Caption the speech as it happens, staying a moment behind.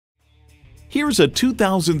Here's a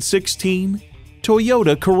 2016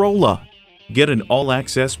 Toyota Corolla. Get an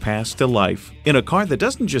all-access pass to life in a car that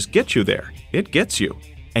doesn't just get you there, it gets you.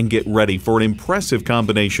 And get ready for an impressive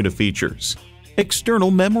combination of features: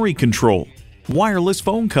 external memory control, wireless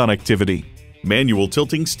phone connectivity, manual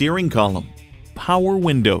tilting steering column, power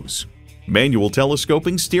windows, manual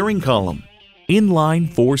telescoping steering column,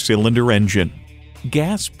 inline 4-cylinder engine,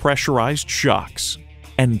 gas pressurized shocks,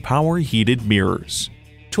 and power heated mirrors.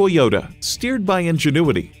 Toyota, steered by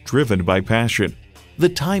ingenuity, driven by passion. The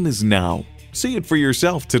time is now. See it for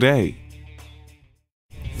yourself today.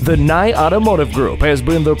 The Nye Automotive Group has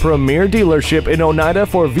been the premier dealership in Oneida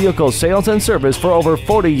for vehicle sales and service for over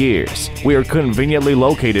 40 years. We are conveniently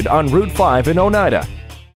located on Route 5 in Oneida.